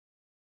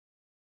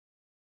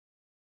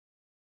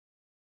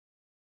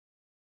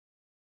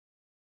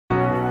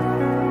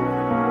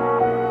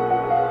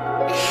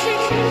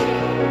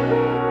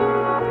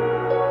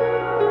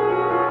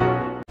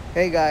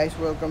Hey guys,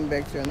 welcome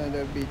back to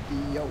another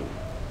video.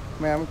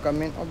 Mayam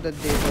comment of the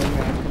day ko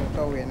mayam kung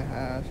tawin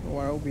ha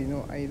waraw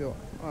bino aido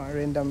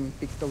random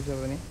pick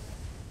tawjabani.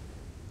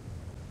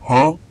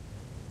 Huh?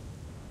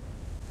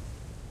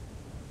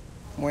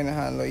 Moy na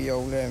han lo yaw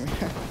lem.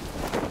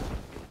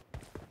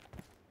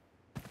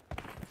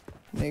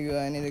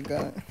 Nigga ani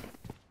daga.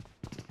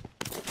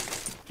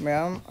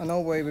 Mayam ano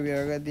boy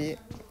bibiraga di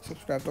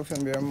subscribe to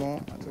sanbiramo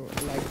ado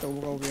like to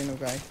go bino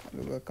guys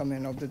ado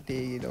comment of the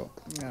day do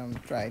mayam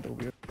try to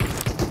be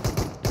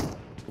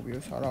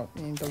shout out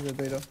in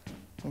tawjado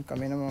do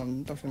comment mo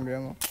to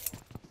sanbiramo.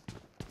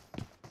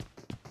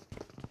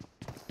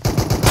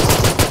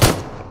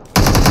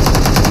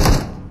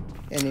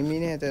 Enemy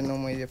ne ito no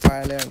may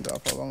fire lang do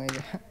apa bang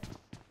aja.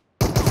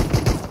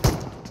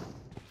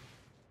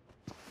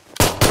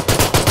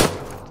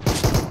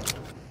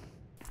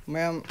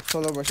 Mayam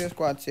solo versus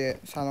squad se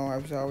sano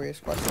have sawe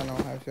squad sano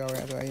have sawe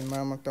ado ay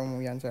mayam magtaw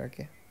mo yan sa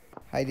arke.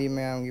 Haidi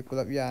mayam gi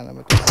pull up yan na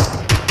bato.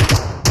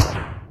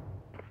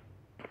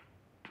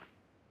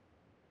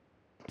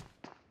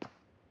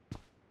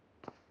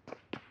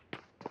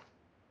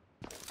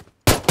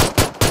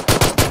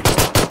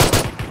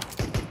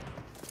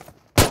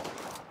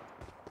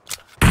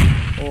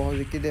 Oh,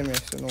 hojiki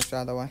damage so no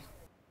sada wa.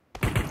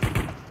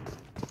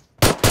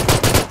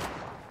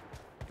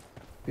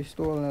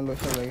 Pistol na lo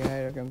sa lagi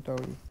hay rakam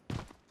tawri.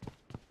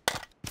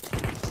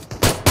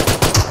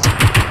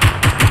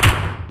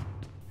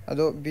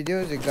 Ado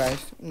video je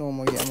guys no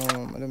mo gi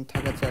amam adum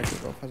thagat charki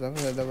ko faza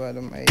daba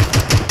adum ai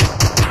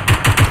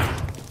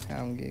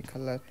amgi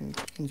khalla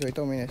enjoy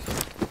to mine se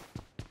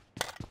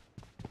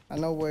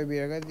ano boy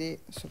biraga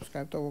di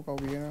subscribe to ko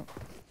bino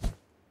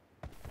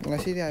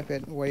ngasi di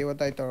ipad wari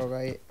watai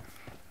toroga ai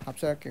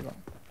hapsarke ko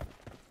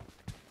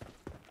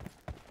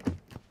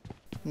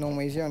no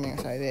mai je ne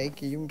sai dai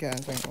ki yum kan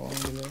sang on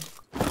dile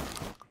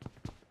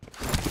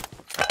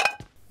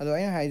ado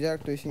ai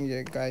hijack to sing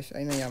je guys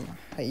aina yam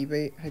hai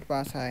bai hai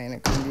pa sai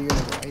na kandi ga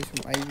ai sum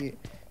ai gi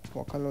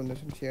wakalon da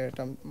sum share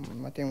tam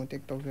mateng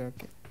mutek to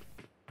jarke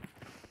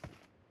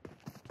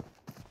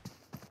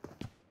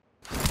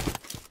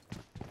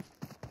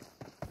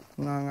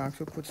ngak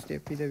su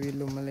footstep pi da bi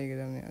lum malai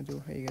ga ne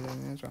aju hai ga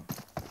ne so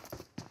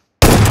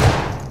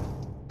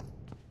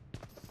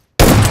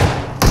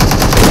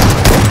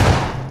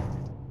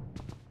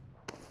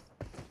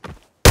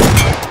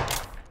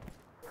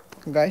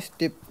guys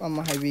tip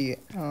ama haibi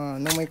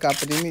no mai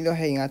kapadi mi lo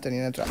hai nga tani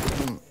na tra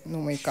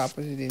no mai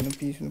kapasi di no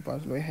pi su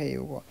pas lo hai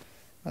ko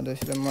ado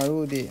sida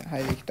maru di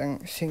hai ri kitang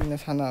sing na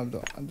sana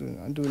do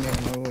adu ne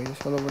maru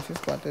solo versus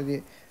squad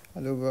di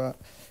aduga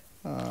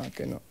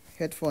keno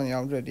headphone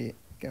yaudadi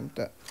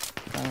kemta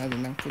kanga di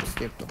nang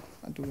footstep to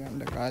adu yam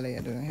da kale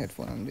adu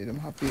headphone am di dum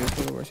happy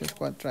solo versus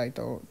squad try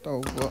to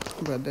go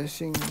brother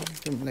sing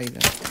sim lai da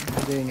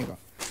de ni ko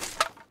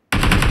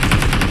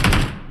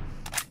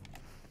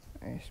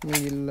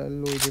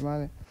Loy di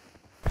male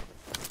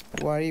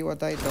wari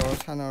watai to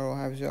sanaro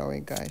have jawe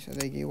guys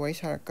adagi wai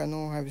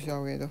sarakano have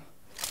jawe do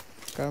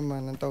karma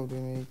na taw do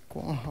ni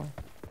ko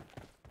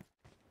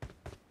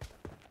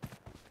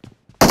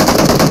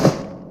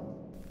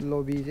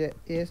lobby je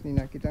es ni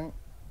na kitang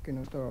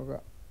kino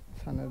toroga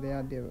sana de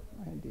ade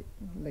hadi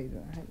leida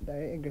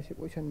direct aggressive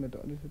ocean me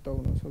do du taw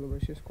no solo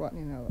versus squad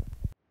ni na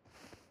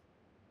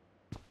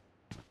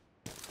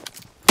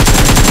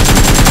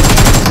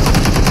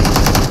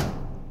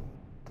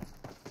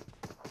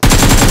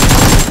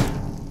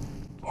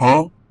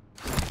Huh?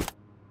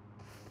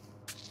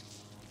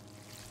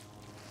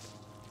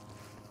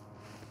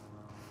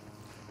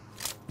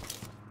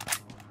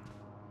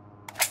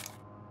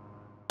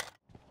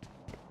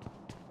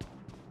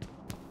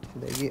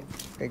 lagi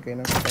kay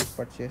na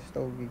purchase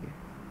to gigi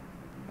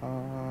 5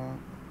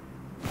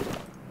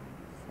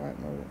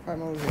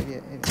 mo lagi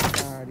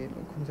di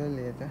kun sa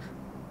leta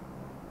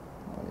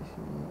ali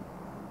si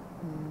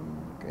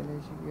kaya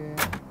sige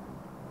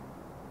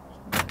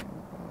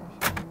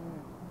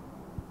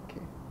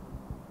okay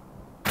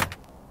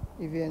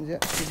event ja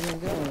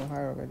no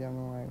hire ka jam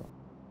no ai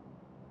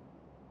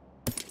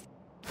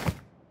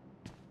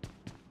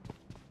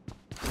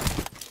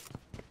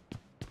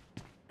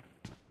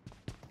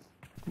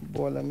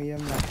bola mi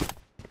yam na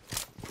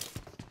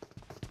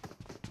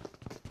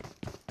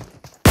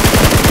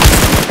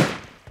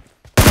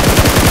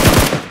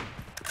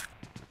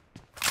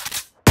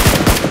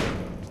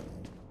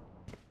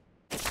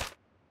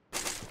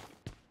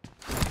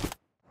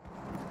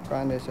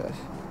Prandesas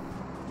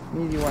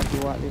mi diwati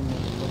mo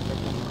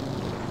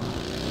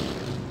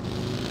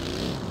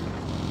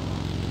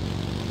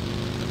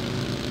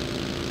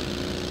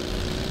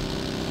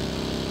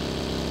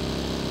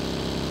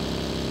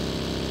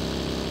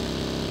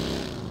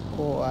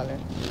ko ale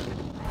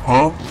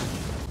Huh?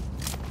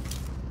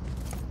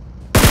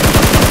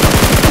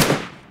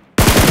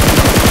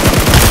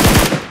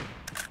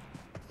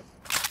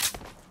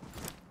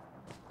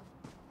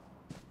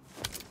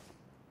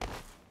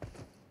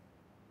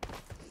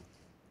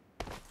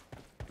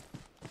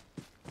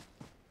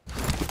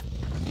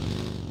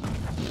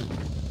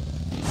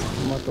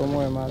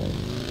 Matomo male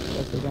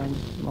ꯍꯧꯖꯤꯛꯀꯥꯟ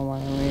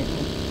ꯃꯃꯥꯡꯉꯩ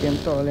ꯀꯦꯝ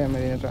ꯇꯧꯔ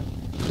ꯂꯩꯔꯝꯃꯗꯤ ꯅꯠꯇ꯭ꯔꯥ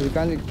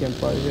ꯍꯧꯖꯤꯛꯀꯥꯟꯗꯤ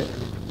ꯀꯦꯝꯄꯔꯁꯦ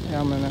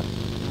ꯑꯌꯥꯝꯕꯅ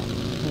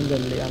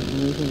ꯍꯦꯟꯒꯠꯂꯦ ꯌꯥꯝ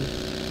ꯃꯤꯁꯤꯡ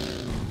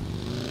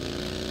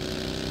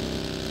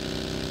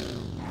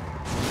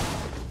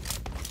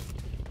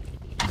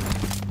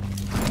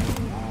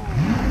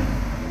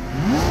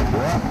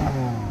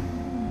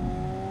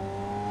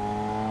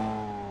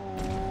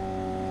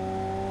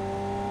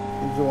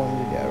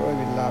ꯖꯣꯟꯁꯤꯗꯤ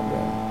ꯑꯔꯣꯏꯕꯤ ꯂꯥꯞꯂꯦ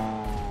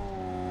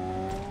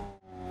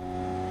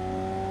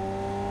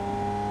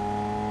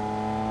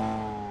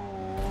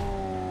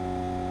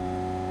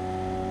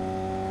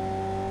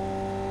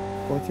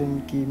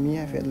ꯀꯣꯆꯤꯟꯒꯤ ꯃꯤ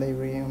ꯍꯥꯏꯐꯦꯠ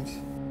ꯂꯩꯕ꯭ꯔꯥ ꯌꯦꯡꯉꯨꯁꯤ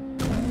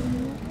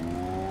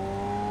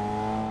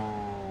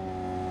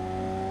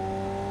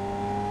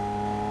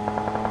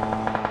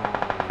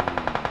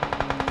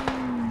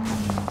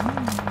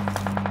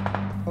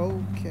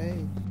ꯑꯣꯀꯦ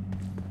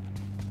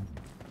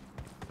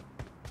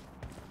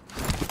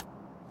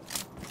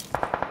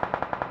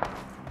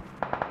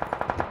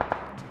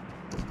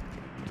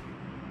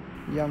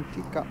ꯌꯥꯝ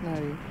ꯊꯤ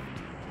ꯀꯥꯞꯅꯔꯤ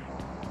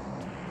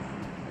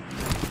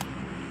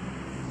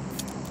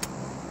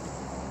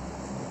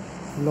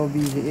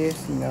ꯂꯣꯕꯤꯁꯦ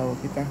ꯑꯦꯁꯤꯅꯕ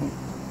ꯈꯤꯇꯪ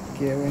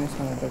ꯀꯦꯌꯔ ꯑꯣꯏꯅ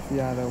ꯁꯥꯟꯅꯗꯕꯁꯨ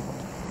ꯌꯥꯗꯕꯀꯣ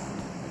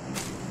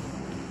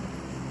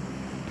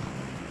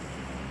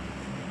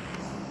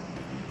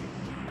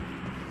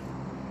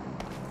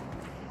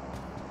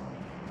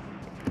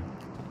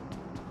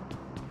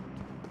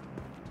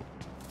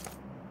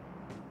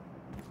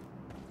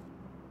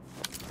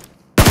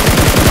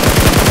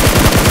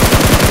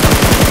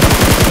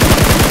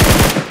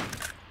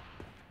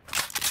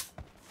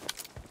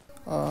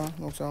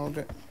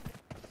ꯅꯣꯛꯆꯍꯧꯗ꯭ꯔꯦ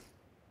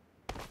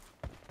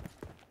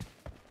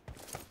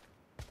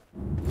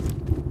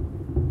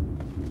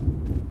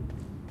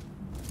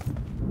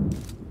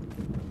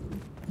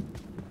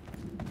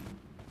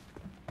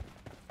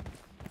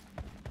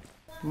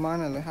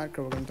ꯃꯥꯅ ꯂꯣꯏ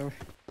ꯍꯥꯠꯈ꯭ꯔꯕ ꯀꯩꯅꯣ ꯇꯧꯋꯤ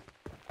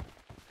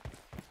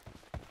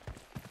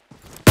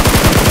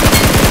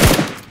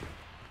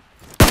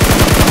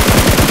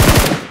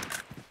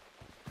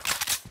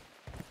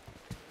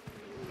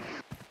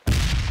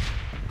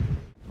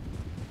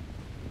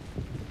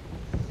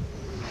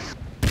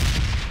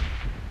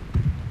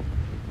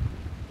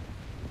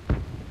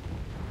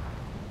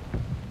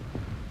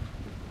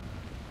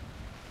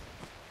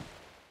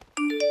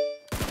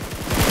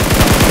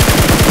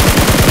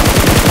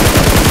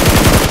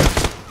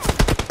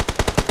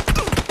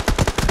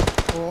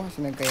ꯑꯣ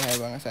ꯑꯁꯤꯅ ꯀꯩ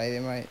ꯍꯥꯏꯕ ꯉꯁꯥꯏꯗꯤ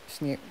ꯃꯥꯏ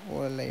ꯁ꯭ꯅꯦꯛ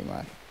ꯑꯣꯔ ꯂꯩ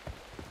ꯃꯥꯜꯂꯦ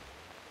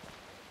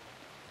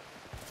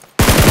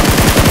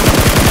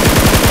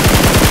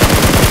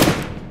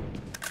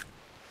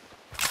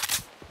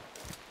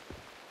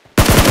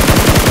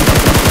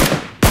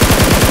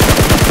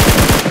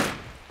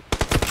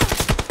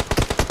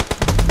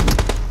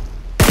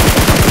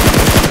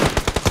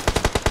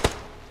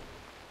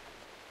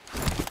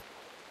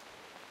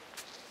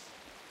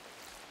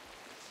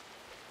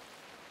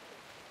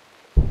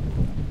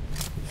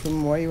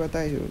ꯁꯨꯝ ꯋꯥꯔꯤ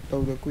ꯋꯥꯇꯥꯏꯁꯨ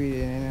ꯇꯧꯗ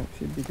ꯀꯨꯏꯔꯦꯅ ꯑꯩꯅ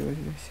ꯁꯤ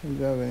ꯚꯤꯗꯤꯑꯣꯁꯤꯗ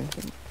ꯁꯦꯝꯖꯕꯅꯤ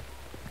ꯁꯨꯝ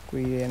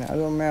ꯀꯨꯏꯔꯦꯅ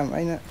ꯑꯗꯣ ꯃꯌꯥꯝ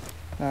ꯑꯩꯅ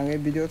ꯅꯍꯥꯟꯈꯩ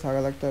ꯚꯤꯗꯤꯑꯣ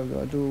ꯊꯥꯒꯠꯂꯛꯇꯕꯗꯣ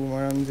ꯑꯗꯨ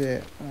ꯃꯔꯝꯁꯦ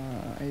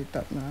ꯑꯩ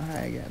ꯇꯞꯅ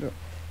ꯍꯥꯏꯔꯒꯦ ꯑꯗꯣ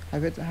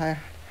ꯍꯥꯏꯐꯦꯠ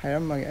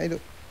ꯍꯥꯏꯔꯝꯃꯒꯦ ꯑꯩꯗꯣ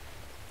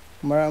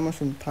ꯃꯔꯛ ꯑꯃ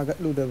ꯁꯨꯝ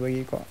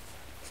ꯊꯥꯒꯠꯂꯨꯗꯕꯒꯤꯀꯣ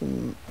ꯁꯨꯝ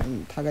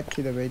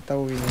ꯊꯥꯒꯠꯈꯤꯗꯕꯩ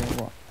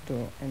ꯇꯧꯔꯤꯅꯦꯕꯀꯣ ꯑꯗꯣ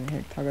ꯑꯩꯅ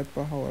ꯍꯦꯛ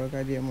ꯊꯥꯒꯠꯄ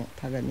ꯍꯧꯔꯒꯗꯤ ꯑꯃꯨꯛ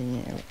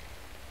ꯊꯥꯒꯠꯅꯤꯡꯉꯦꯕ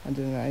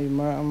ꯑꯗꯨꯅ ꯑꯩ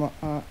ꯃꯔꯛ ꯑꯃ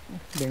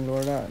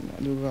ꯕꯦꯡꯒ꯭ꯂꯣꯔꯗ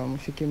ꯑꯗꯨꯒ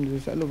ꯑꯃꯨꯛ ꯁꯤꯀꯤꯝꯗꯁꯨ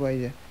ꯆꯠꯂꯨꯕ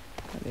ꯑꯩꯁꯦ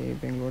ꯑꯗꯩ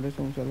ꯕꯦꯡꯒ꯭ꯂꯣꯔꯗꯁꯨ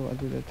ꯑꯃꯨꯛ ꯆꯠꯂꯨ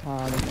ꯑꯗꯨꯗ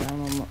ꯊꯥꯗ ꯃꯌꯥꯝ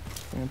ꯑꯃ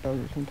ꯀꯩꯅꯣ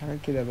ꯇꯧꯔꯤ ꯁꯨꯝ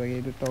ꯊꯥꯒꯠꯈꯤꯗꯕꯒꯤ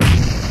ꯑꯗꯨ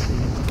ꯇꯧꯔꯤꯅꯦ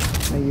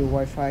ꯑꯩꯒꯤ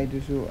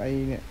ꯋꯥꯏꯐꯥꯏꯗꯨꯁꯨ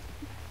ꯑꯩꯅ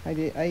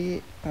ꯍꯥꯏꯗꯤ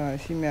ꯑꯩꯒꯤ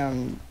ꯁꯤ ꯃꯌꯥꯝ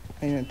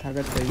ꯑꯩꯅ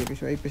ꯊꯥꯒꯠꯄꯩꯁꯦ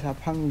ꯀꯩꯁꯨ ꯑꯩ ꯄꯩꯁꯥ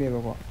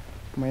ꯐꯪꯗꯦꯕꯀꯣ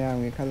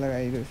ꯃꯌꯥꯝꯒꯤ ꯈꯜꯂꯒ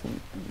ꯑꯩꯗꯣ ꯁꯨꯝ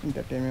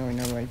ꯏꯟꯇꯔꯇꯦꯟꯃꯦꯟ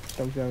ꯑꯣꯏꯅꯕ ꯑꯩ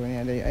ꯇꯧꯖꯕꯅꯦ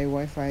ꯑꯗꯩ ꯑꯩ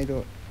ꯋꯥꯏꯐꯥꯏꯗꯣ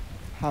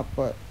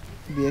ꯍꯥꯞꯄ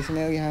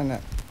BSNLꯒꯤ ꯍꯥꯟꯅ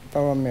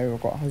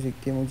ꯇꯧꯔꯝꯃꯦꯕꯀꯣ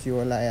ꯍꯧꯖꯤꯛꯇꯤ ꯑꯃꯨꯛ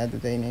ꯖꯤꯑꯣ ꯂꯥꯛꯑꯦ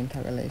ꯑꯗꯨꯗꯩꯅꯦ ꯑꯩꯅ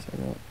ꯊꯥꯒꯠꯂꯛꯏꯁꯦ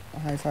ꯑꯗꯣ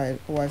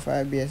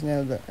ꯋꯥꯏꯐꯥꯏ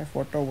BSNLꯗ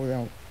ꯑꯦꯐꯣꯔꯠ ꯇꯧꯕꯗ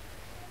ꯌꯥꯝ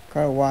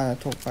ꯈꯔ ꯋꯥꯅ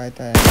ꯊꯣꯛꯄ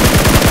ꯍꯥꯏꯇꯥꯔꯦ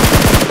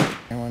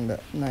ꯑꯩꯉꯣꯟꯗ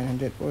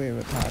 900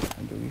 ꯑꯣꯏꯌꯦꯕ ꯊꯥꯗ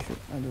ꯑꯗꯨꯒꯤꯁꯨ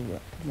ꯑꯗꯨꯒ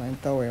ꯑꯗꯨꯃꯥꯏꯅ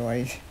ꯇꯧꯋꯦ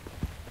ꯋꯥꯔꯤꯁꯦ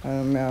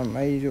ꯑꯗꯨ ꯃꯌꯥꯝ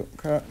ꯑꯩꯁꯨ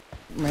ꯈꯔ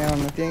ꯃꯌꯥꯝ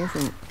ꯃꯇꯦꯡ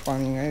ꯁꯨꯝ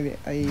ꯄꯥꯡꯅꯤꯡꯉꯥꯏꯗꯤ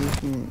ꯑꯩ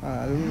ꯁꯨꯝ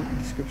ꯑꯗꯨꯝ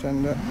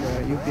ꯗꯤꯁꯀ꯭ꯔꯤꯞꯁꯟꯗ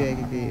UPI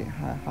ꯀꯩꯀꯩ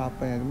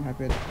ꯍꯥꯞꯄꯅꯦ ꯑꯗꯨꯝ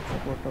ꯍꯥꯏꯐꯦꯠ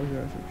ꯁꯞꯄꯣꯔꯠ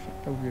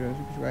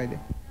ꯇꯧꯕꯤꯔꯁꯨ ꯀꯩꯁꯨ ꯀꯥꯏꯗꯦ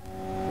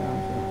ꯃꯌꯥꯝ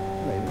ꯁꯨꯝ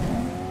ꯂꯩꯕ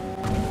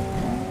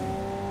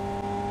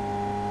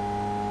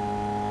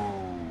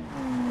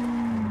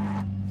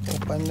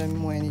ꯑꯣꯄꯟꯗ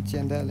ꯃꯣꯏ ꯑꯅꯤ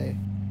ꯆꯦꯟꯗ ꯂꯩ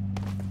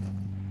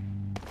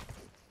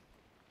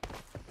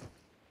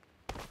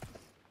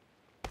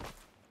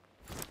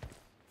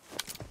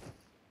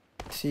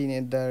ꯁꯤꯅꯦ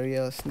ꯗ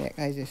ꯔꯤꯌꯦꯜ ꯁ꯭ꯅꯦꯛ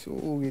ꯍꯥꯏꯁꯦ ꯁꯨ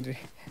ꯎꯈꯤꯗ꯭ꯔꯤ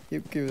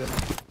ꯍꯤꯞꯈꯤꯕꯗ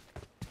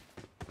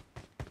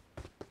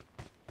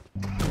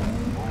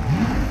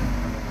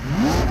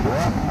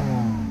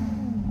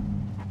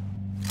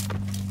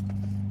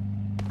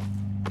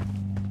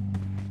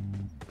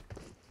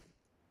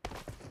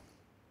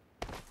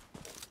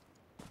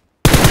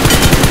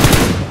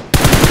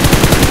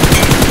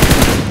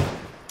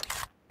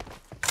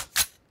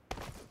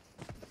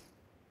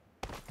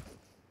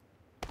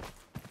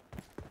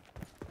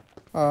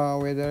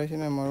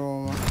ꯋꯦꯗꯔꯁꯤꯅ ꯃꯔꯣꯜ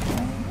ꯑꯃ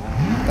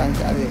ꯇꯥꯡ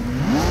ꯆꯥꯗꯦ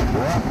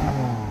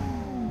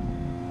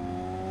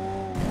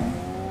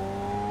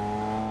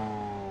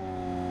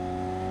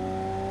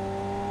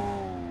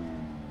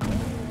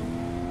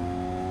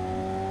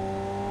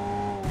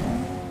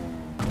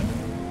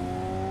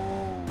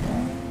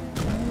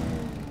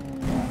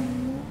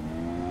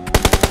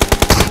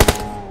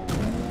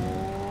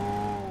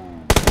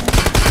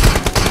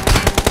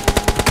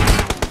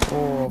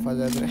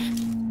fazadre.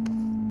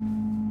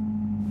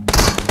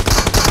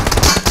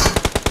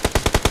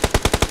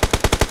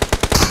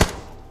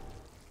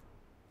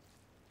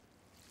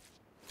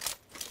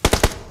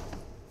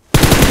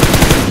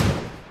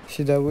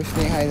 Sida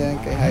busni haidan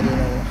kai haidan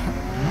no.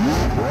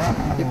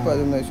 Ipa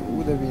dum nai su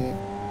uda bini.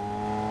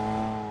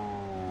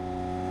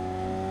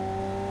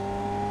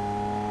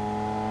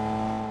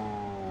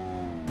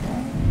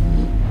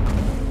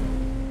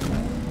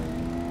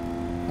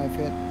 Hai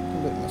fet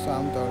lut na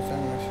sam tor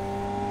sangas.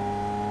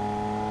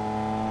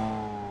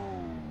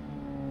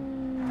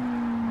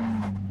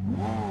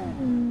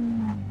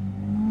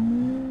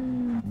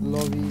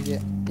 Lobby je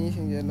ni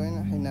sing je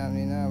loina hainam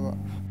ni na ba.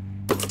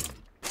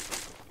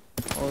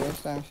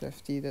 Always time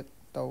safety that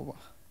tauba.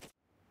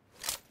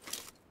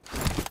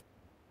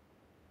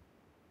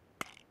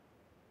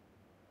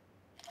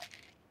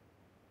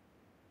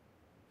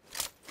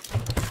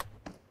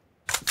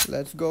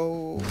 Let's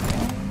go.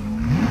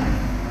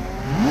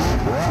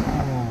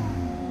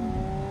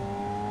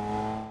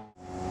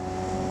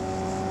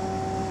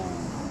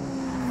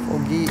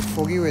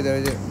 Foggy weather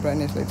je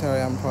brightness like thar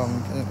yam pham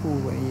kan u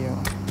ba ye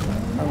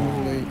khang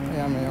loi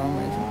yam na yam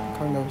mai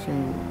khang dau sing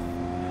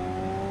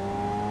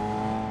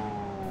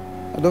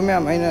adom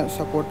yam aina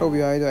support to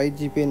bi ai do ai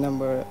GPay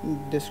number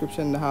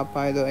description da ha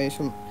pai do ai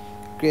sum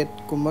create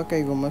kumba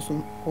kai guma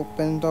sum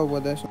open to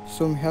boda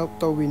sum help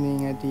to bi ni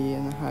ngati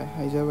na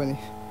hai jabani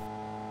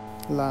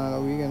lana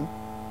lo wi gan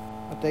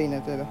atai na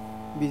te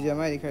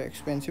Bgmi ka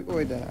expensive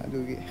oida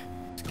adugi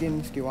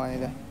skins ki wani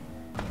da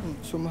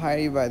sum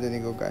hai ba do ni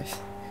go guys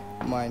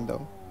mind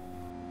though.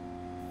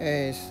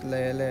 Es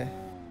lele.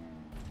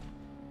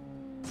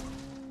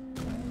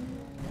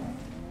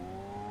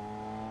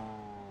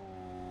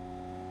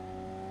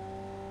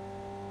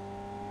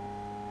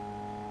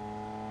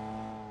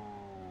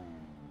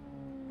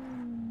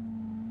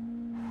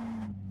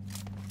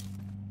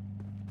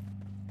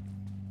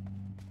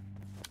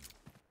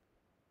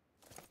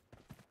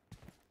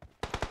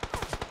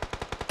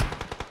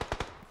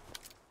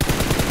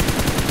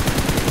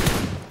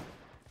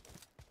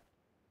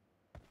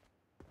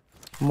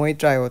 Moi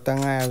try hota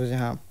ngai ab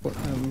jaha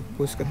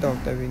push ka tok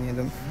ta bini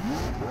dum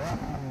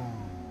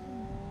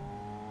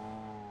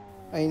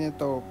aina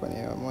tok pa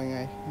ne moi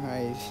ngai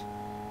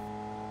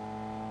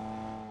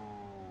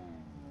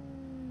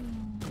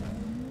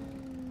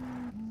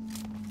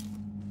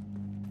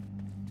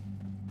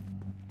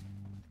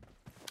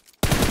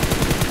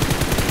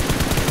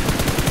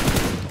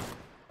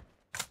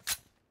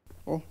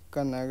oh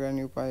kanaga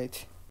new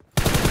pilot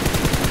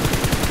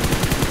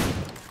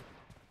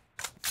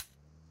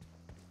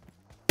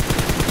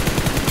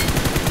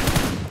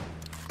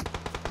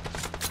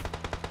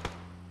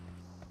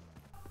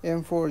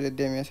M4 the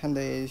damage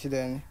handai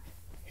sidan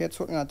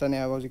headshot ngata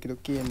ne aba jikido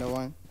ki in the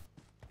one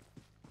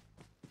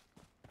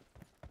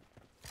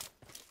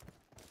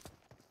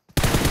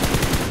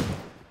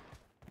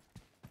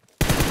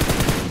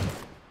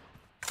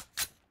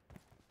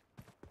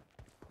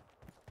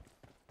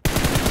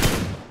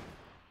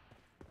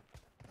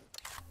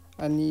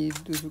ani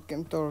du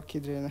kem tor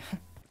kidrena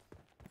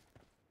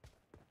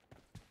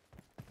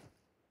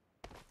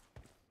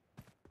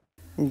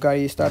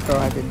gari starter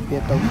ha pe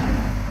beto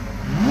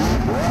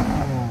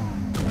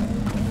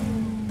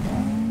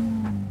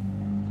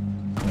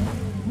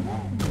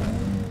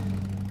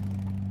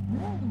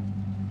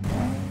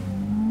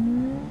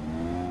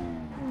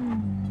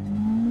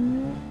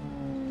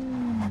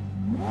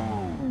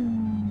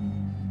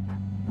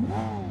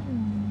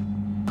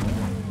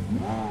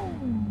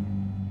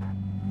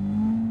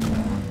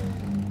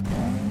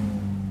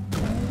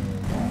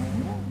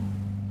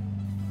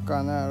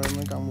kana ro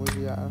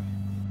Cambodia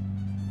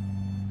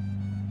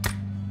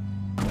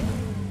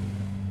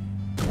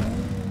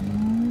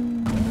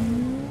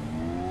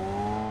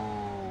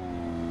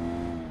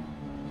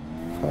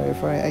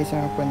fire ai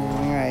sang pa ni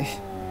ngai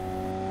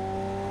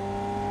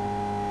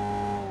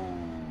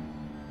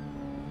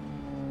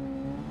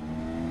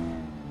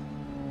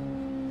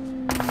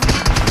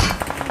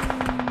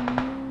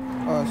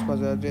oh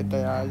spaza de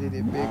tayar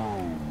di big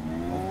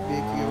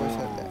ki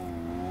wasale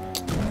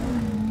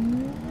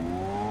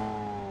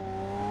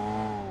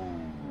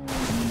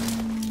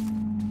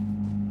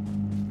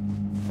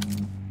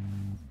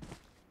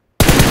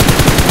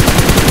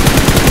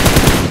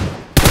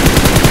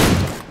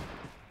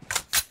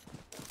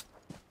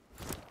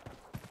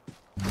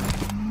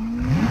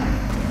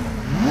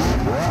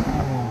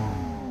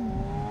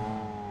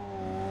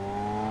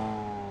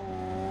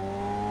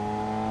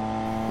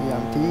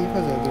Yanti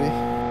fazadre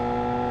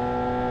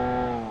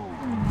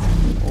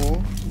oh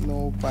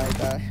no pai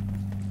dai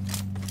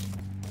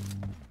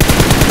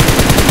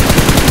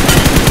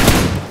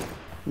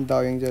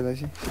dau yang jala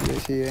si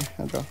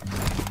atau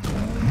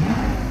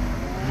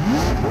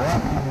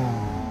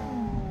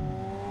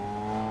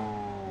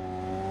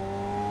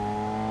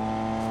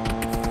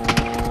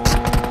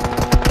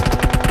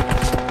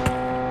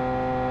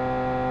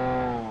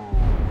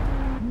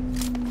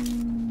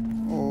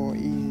oh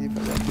easy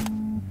pada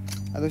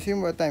ada sih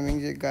buat timing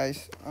je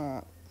guys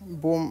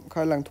bomb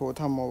khar lang tho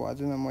thammo wa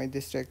aduna moi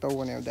distract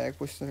tawone direct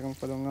push kang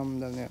pado ngam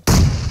dane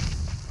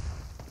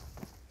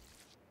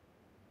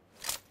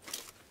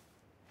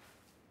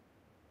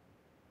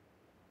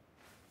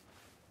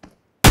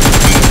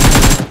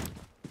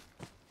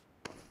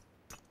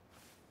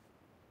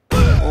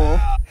oh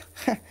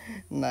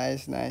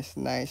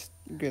nice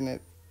grenade.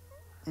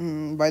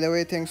 By the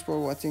way, thanks for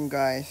watching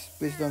guys.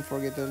 Please don't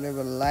forget to leave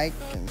a like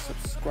and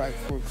subscribe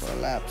for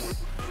collabs.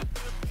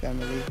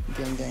 Family,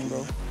 gang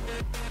bro.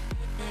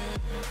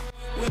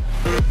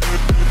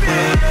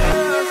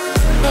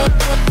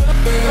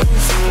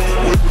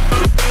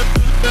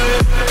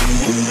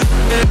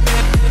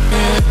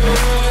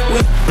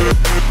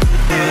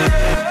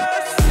 Yeah.